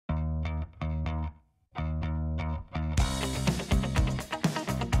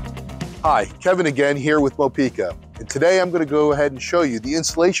Hi, Kevin again here with Mopeka, and today I'm going to go ahead and show you the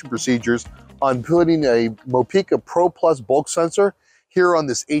installation procedures on putting a Mopeka Pro Plus bulk sensor here on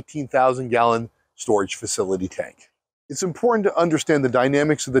this 18,000 gallon storage facility tank. It's important to understand the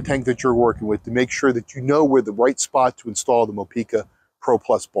dynamics of the tank that you're working with to make sure that you know where the right spot to install the Mopeka Pro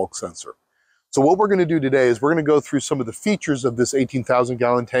Plus bulk sensor. So what we're going to do today is we're going to go through some of the features of this 18,000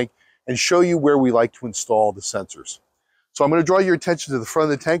 gallon tank and show you where we like to install the sensors. So I'm going to draw your attention to the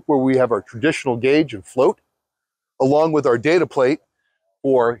front of the tank where we have our traditional gauge and float, along with our data plate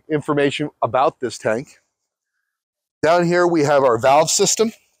for information about this tank. Down here we have our valve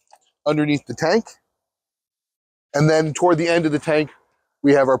system underneath the tank. And then toward the end of the tank,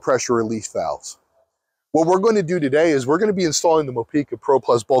 we have our pressure release valves. What we're going to do today is we're going to be installing the Mopeka Pro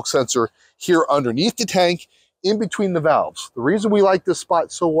Plus bulk sensor here underneath the tank, in between the valves. The reason we like this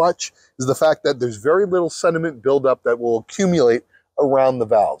spot so much is the fact that there's very little sediment buildup that will accumulate around the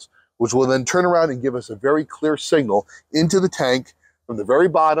valves, which will then turn around and give us a very clear signal into the tank from the very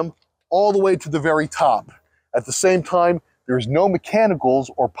bottom all the way to the very top. At the same time, there's no mechanicals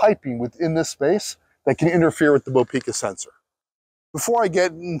or piping within this space that can interfere with the Mopeka sensor. Before I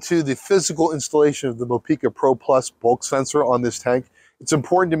get into the physical installation of the Mopeka Pro Plus bulk sensor on this tank, it's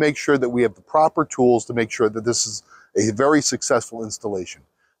important to make sure that we have the proper tools to make sure that this is a very successful installation.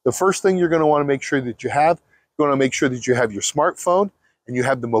 The first thing you're going to want to make sure that you have, you're going to make sure that you have your smartphone and you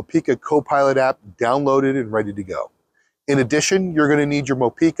have the Mopeka Copilot app downloaded and ready to go. In addition, you're going to need your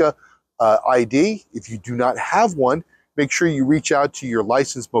Mopeka ID. If you do not have one, make sure you reach out to your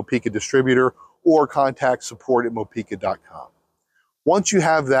licensed Mopeka distributor or contact support@mopeka.com. Once you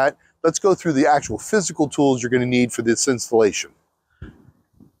have that, let's go through the actual physical tools you're going to need for this installation.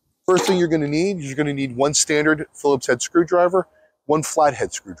 First thing you're going to need one standard Phillips head screwdriver, one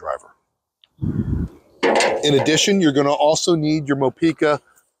flathead screwdriver. In addition, you're going to also need your Mopeka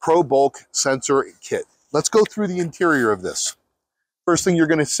Pro Bulk sensor kit. Let's go through the interior of this. First thing you're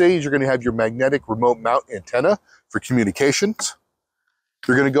going to see is you're going to have your magnetic remote mount antenna for communications.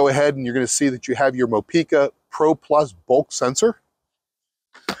 You're going to go ahead and you're going to see that you have your Mopeka Pro Plus bulk sensor.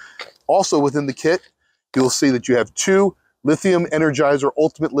 Also within the kit, you'll see that you have two lithium Energizer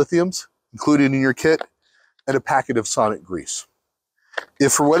Ultimate Lithiums included in your kit and a packet of Sonic grease.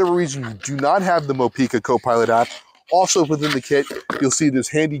 If for whatever reason you do not have the Mopeka Copilot app, also within the kit, you'll see this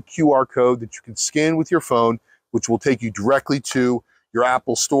handy QR code that you can scan with your phone, which will take you directly to your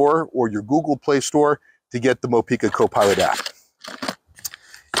Apple Store or your Google Play Store to get the Mopeka Copilot app.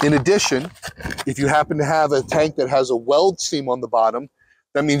 In addition, if you happen to have a tank that has a weld seam on the bottom,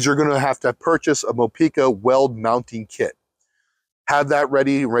 that means you're going to have to purchase a Mopeka weld mounting kit. Have that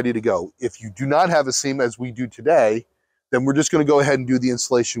ready to go. If you do not have a seam as we do today, then we're just going to go ahead and do the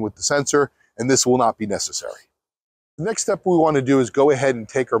installation with the sensor, and this will not be necessary. The next step we want to do is go ahead and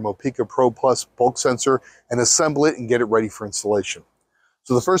take our Mopeka Pro Plus bulk sensor and assemble it and get it ready for installation.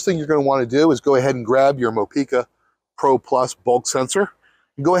 So the first thing you're going to want to do is go ahead and grab your Mopeka Pro Plus bulk sensor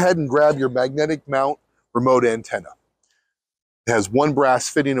and go ahead and grab your magnetic mount remote antenna. It has one brass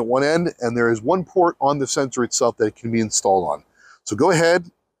fitting at one end, and there is one port on the sensor itself that it can be installed on. So go ahead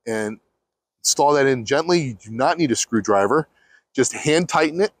and install that in gently. You do not need a screwdriver. Just hand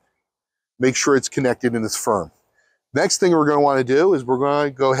tighten it. Make sure it's connected and it's firm. Next thing we're going to want to do is we're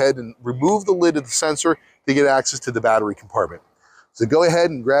going to go ahead and remove the lid of the sensor to get access to the battery compartment. So go ahead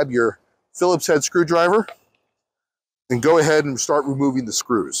and grab your Phillips head screwdriver and go ahead and start removing the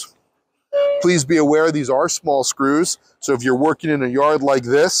screws. Please be aware these are small screws, so if you're working in a yard like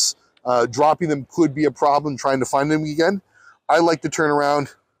this, dropping them could be a problem trying to find them again. I like to turn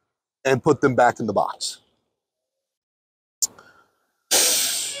around and put them back in the box.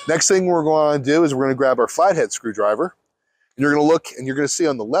 Next thing we're going to do is we're going to grab our flathead screwdriver. And you're going to look and you're going to see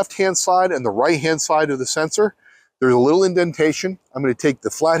on the left-hand side and the right-hand side of the sensor, there's a little indentation. I'm going to take the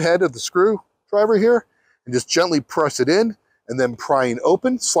flathead of the screwdriver here and just gently press it in and then prying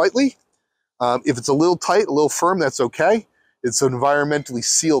open slightly. If it's a little tight, a little firm, that's okay. It's an environmentally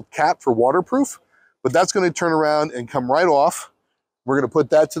sealed cap for waterproof, but that's going to turn around and come right off. We're going to put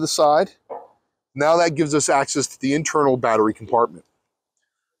that to the side. Now that gives us access to the internal battery compartment.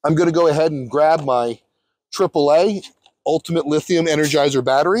 I'm going to go ahead and grab my AAA Ultimate Lithium Energizer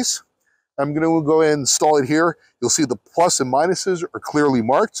batteries. I'm going to go ahead and install it here. You'll see the plus and minuses are clearly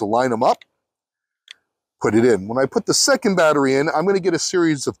marked, so line them up. Put it in. When I put the second battery in, I'm going to get a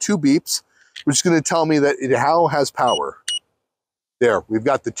series of 2 beeps, which is going to tell me that it now has power. There, we've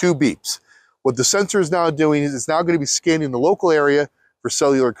got the 2 beeps. What the sensor is now doing is it's now going to be scanning the local area for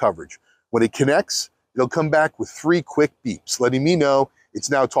cellular coverage. When it connects, it'll come back with 3 quick beeps, letting me know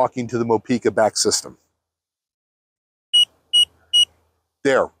it's now talking to the Mopeka back system.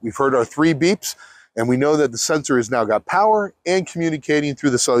 There, we've heard our 3 beeps, and we know that the sensor has now got power and communicating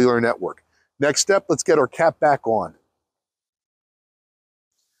through the cellular network. Next step, let's get our cap back on.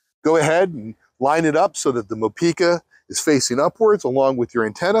 Go ahead and line it up so that the Mopeka is facing upwards along with your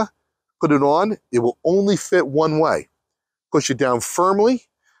antenna. Put it on. It will only fit one way. Push it down firmly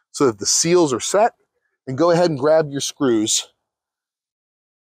so that the seals are set, and go ahead and grab your screws.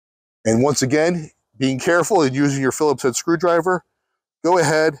 And once again, being careful and using your Phillips head screwdriver, go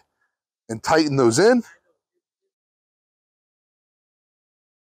ahead and tighten those in.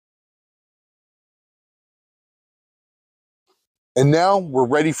 And now we're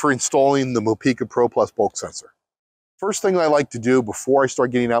ready for installing the Mopeka Pro Plus bulk sensor. First thing I like to do before I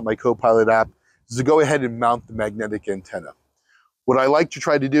start getting out my Copilot app is to go ahead and mount the magnetic antenna. What I like to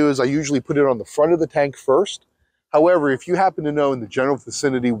try to do is I usually put it on the front of the tank first. However, if you happen to know in the general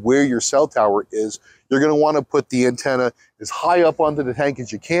vicinity where your cell tower is, you're going to want to put the antenna as high up onto the tank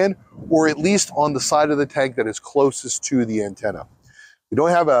as you can, or at least on the side of the tank that is closest to the antenna. We don't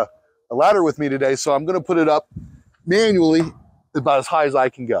have a ladder with me today, so I'm going to put it up manually about as high as I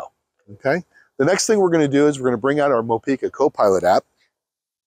can go, okay? The next thing we're going to do is we're going to bring out our Mopeka Copilot app,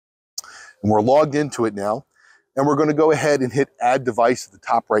 and we're logged into it now, and we're going to go ahead and hit Add Device at the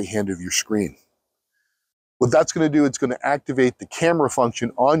top right hand of your screen. What that's going to do, it's going to activate the camera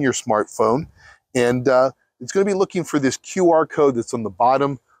function on your smartphone, and it's going to be looking for this QR code that's on the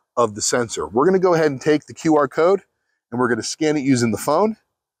bottom of the sensor. We're going to go ahead and take the QR code, and we're going to scan it using the phone.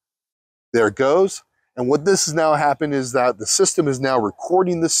 There it goes. And what this has now happened is that the system is now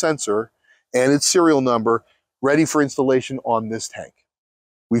recording the sensor and its serial number ready for installation on this tank.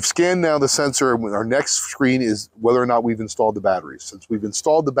 We've scanned now the sensor, and our next screen is whether or not we've installed the batteries. Since we've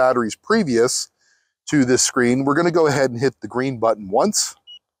installed the batteries previous to this screen, we're going to go ahead and hit the green button once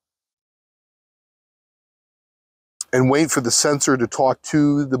and wait for the sensor to talk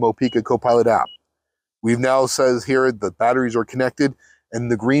to the Mopeka Copilot app. We've now says here the batteries are connected, and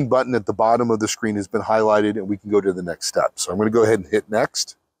the green button at the bottom of the screen has been highlighted, and we can go to the next step. So I'm going to go ahead and hit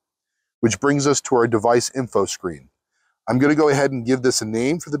next, which brings us to our device info screen. I'm going to go ahead and give this a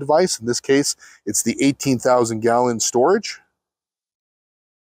name for the device. In this case, it's the 18,000 gallon storage.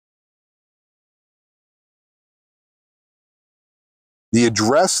 The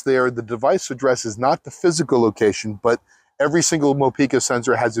address there, the device address is not the physical location, but every single Mopeka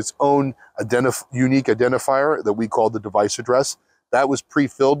sensor has its own unique identifier that we call the device address. That was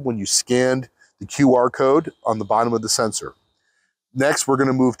pre-filled when you scanned the QR code on the bottom of the sensor. Next, we're going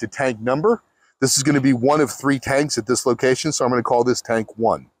to move to tank number. This is going to be one of 3 tanks at this location, so I'm going to call this tank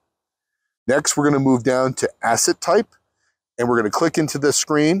 1. Next, we're going to move down to asset type, and we're going to click into this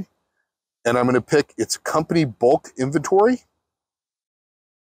screen, and I'm going to pick its company bulk inventory.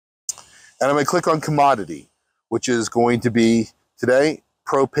 And I'm going to click on commodity, which is going to be today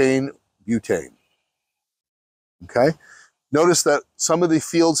propane butane. Okay. Notice that some of the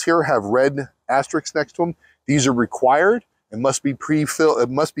fields here have red asterisks next to them. These are required and must be pre-filled. It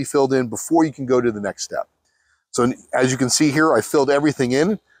must be filled in before you can go to the next step. So as you can see here, I filled everything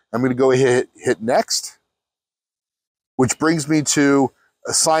in. I'm going to go ahead and hit next, which brings me to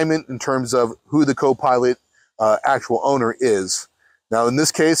assignment in terms of who the Copilot actual owner is. Now in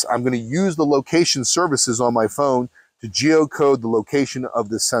this case, I'm going to use the location services on my phone to geocode the location of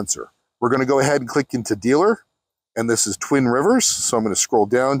this sensor. We're going to go ahead and click into dealer. And this is Twin Rivers, so I'm going to scroll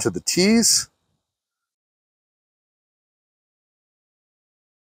down to the T's.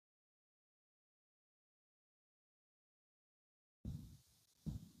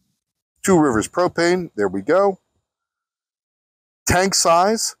 Two Rivers Propane, there we go. Tank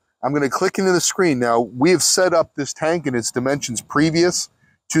size, I'm going to click into the screen. Now, we have set up this tank and its dimensions previous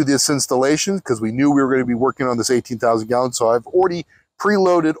to this installation because we knew we were going to be working on this 18,000 gallons, so I've already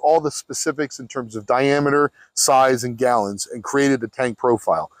preloaded all the specifics in terms of diameter, size, and gallons and created a tank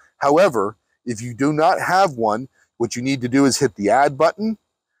profile. However, if you do not have one, what you need to do is hit the add button,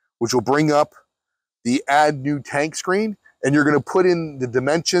 which will bring up the add new tank screen, and you're going to put in the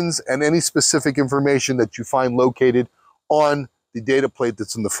dimensions and any specific information that you find located on the data plate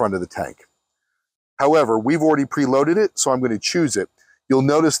that's in the front of the tank. However, we've already preloaded it, so I'm going to choose it. You'll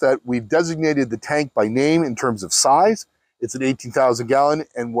notice that we've designated the tank by name in terms of size. It's an 18,000 gallon,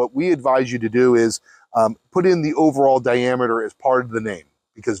 and what we advise you to do is put in the overall diameter as part of the name,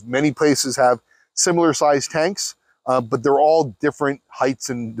 because many places have similar sized tanks, but they're all different heights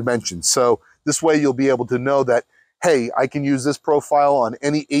and dimensions. So this way you'll be able to know that, hey, I can use this profile on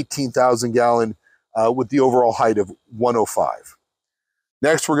any 18,000 gallon with the overall height of 105.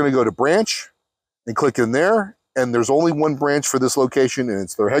 Next, we're going to go to branch and click in there, and there's only one branch for this location, and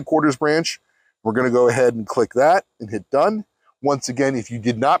it's their headquarters branch. We're going to go ahead and click that and hit done. Once again, if you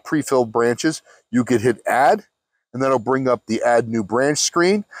did not pre-fill branches, you could hit add, and that'll bring up the add new branch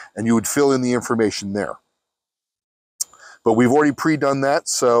screen, and you would fill in the information there. But we've already pre-done that,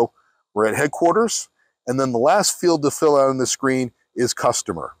 so we're at headquarters, and then the last field to fill out on the screen is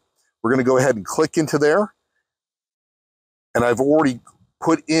customer. We're gonna go ahead and click into there, and I've already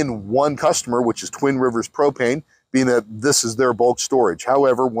put in one customer, which is Twin Rivers Propane, being that this is their bulk storage.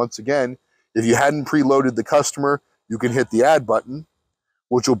 However, once again, if you hadn't preloaded the customer, you can hit the add button,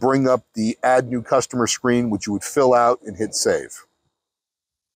 which will bring up the add new customer screen, which you would fill out and hit save.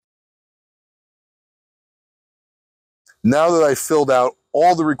 Now that I've filled out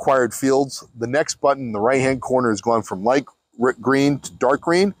all the required fields, the next button in the right-hand corner has gone from light green to dark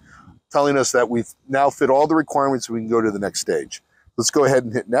green, telling us that we've now fit all the requirements so we can go to the next stage. Let's go ahead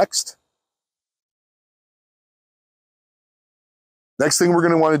and hit next. Next thing we're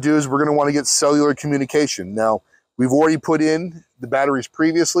going to want to do is we're going to want to get cellular communication. Now, we've already put in the batteries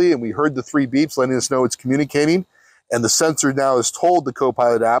previously, and we heard the 3 beeps letting us know it's communicating, and the sensor now has told the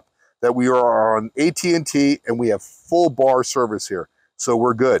Copilot app that we are on AT&T and we have full bar service here, so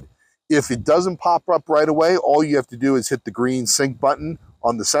we're good. If it doesn't pop up right away, all you have to do is hit the green sync button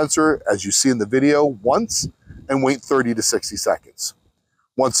on the sensor, as you see in the video, once, and wait 30 to 60 seconds.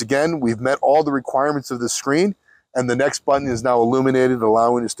 Once again, we've met all the requirements of this screen, and the next button is now illuminated,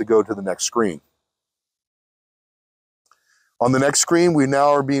 allowing us to go to the next screen. On the next screen, we now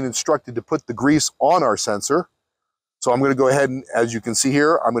are being instructed to put the grease on our sensor. So I'm going to go ahead and, as you can see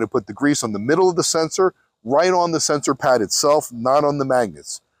here, I'm going to put the grease on the middle of the sensor, right on the sensor pad itself, not on the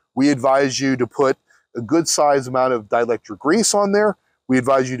magnets. We advise you to put a good size amount of dielectric grease on there. We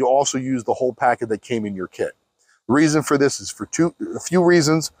advise you to also use the whole packet that came in your kit. The reason for this is for a few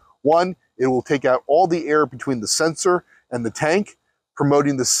reasons. One, it will take out all the air between the sensor and the tank,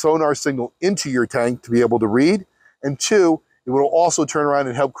 promoting the sonar signal into your tank to be able to read. And two, it will also turn around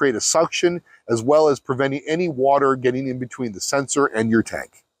and help create a suction, as well as preventing any water getting in between the sensor and your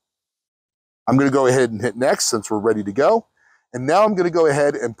tank. I'm going to go ahead and hit next since we're ready to go. And now I'm going to go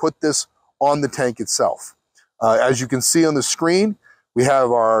ahead and put this on the tank itself. As you can see on the screen, we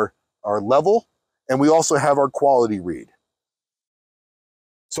have our level, and we also have our quality read.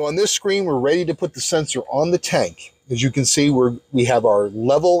 So on this screen, we're ready to put the sensor on the tank. As you can see, we have our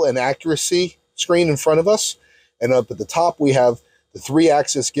level and accuracy screen in front of us. And up at the top, we have the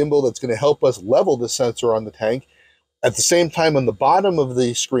 3-axis gimbal that's going to help us level the sensor on the tank. At the same time, on the bottom of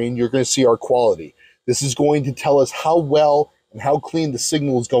the screen, you're going to see our quality. This is going to tell us how well and how clean the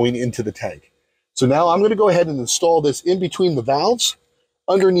signal is going into the tank. So now I'm going to go ahead and install this in between the valves,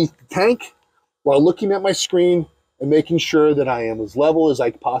 underneath the tank, while looking at my screen and making sure that I am as level as I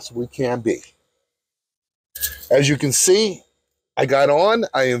possibly can be. As you can see, I got on,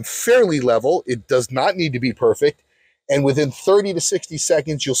 I am fairly level. It does not need to be perfect. And within 30 to 60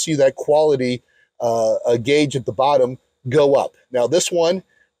 seconds, you'll see that quality gauge at the bottom go up. Now this one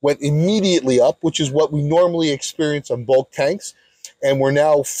went immediately up, which is what we normally experience on bulk tanks. And we're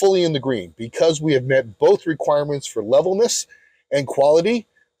now fully in the green. Because we have met both requirements for levelness and quality,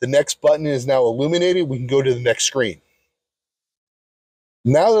 the next button is now illuminated. We can go to the next screen.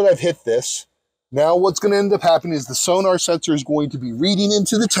 Now that I've hit this, now what's going to end up happening is the sonar sensor is going to be reading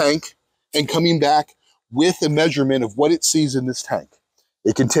into the tank and coming back with a measurement of what it sees in this tank.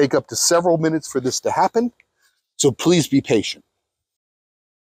 It can take up to several minutes for this to happen, so please be patient.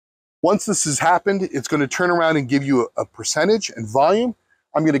 Once this has happened, it's going to turn around and give you a percentage and volume.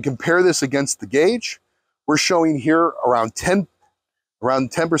 I'm going to compare this against the gauge. We're showing here around 10% or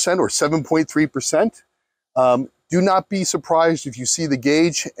 7.3%. Do not be surprised if you see the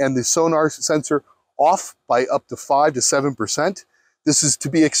gauge and the sonar sensor off by up to 5 to 7%. This is to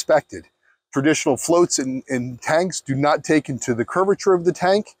be expected. Traditional floats and tanks do not take into the curvature of the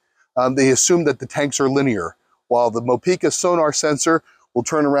tank. They assume that the tanks are linear, while the Mopeka sonar sensor will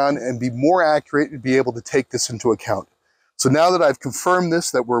turn around and be more accurate and be able to take this into account. So now that I've confirmed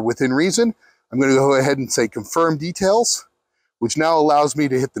this, that we're within reason, I'm going to go ahead and say confirm details, which now allows me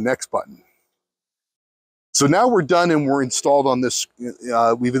to hit the next button. So now we're done and we're installed on this.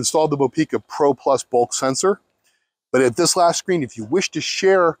 We've installed the Mopeka Pro Plus BULK sensor. But at this last screen, if you wish to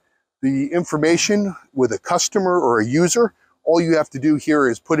share the information with a customer or a user, all you have to do here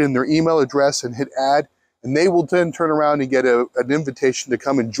is put in their email address and hit add, and they will then turn around and get an invitation to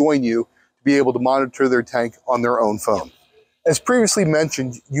come and join you to be able to monitor their tank on their own phone. As previously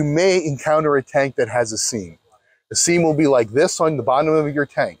mentioned, you may encounter a tank that has a seam. The seam will be like this on the bottom of your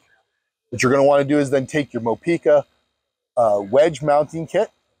tank. What you're going to want to do is then take your Mopeka wedge mounting kit,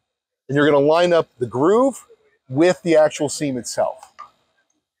 and you're going to line up the groove with the actual seam itself.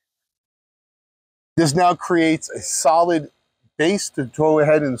 This now creates a solid base to go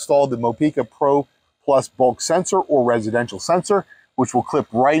ahead and install the Mopeka Pro Plus bulk sensor or residential sensor, which will clip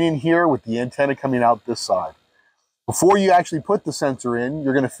right in here with the antenna coming out this side. Before you actually put the sensor in,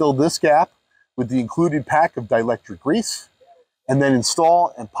 you're going to fill this gap with the included pack of dielectric grease, and then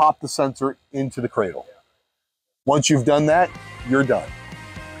install and pop the sensor into the cradle. Once you've done that, you're done.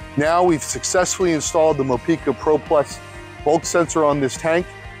 Now we've successfully installed the Mopeka Pro Plus bulk sensor on this tank.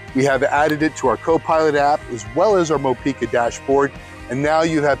 We have added it to our Copilot app as well as our Mopeka dashboard, and now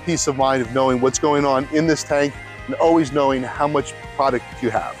you have peace of mind of knowing what's going on in this tank and always knowing how much product you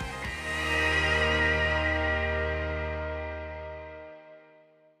have.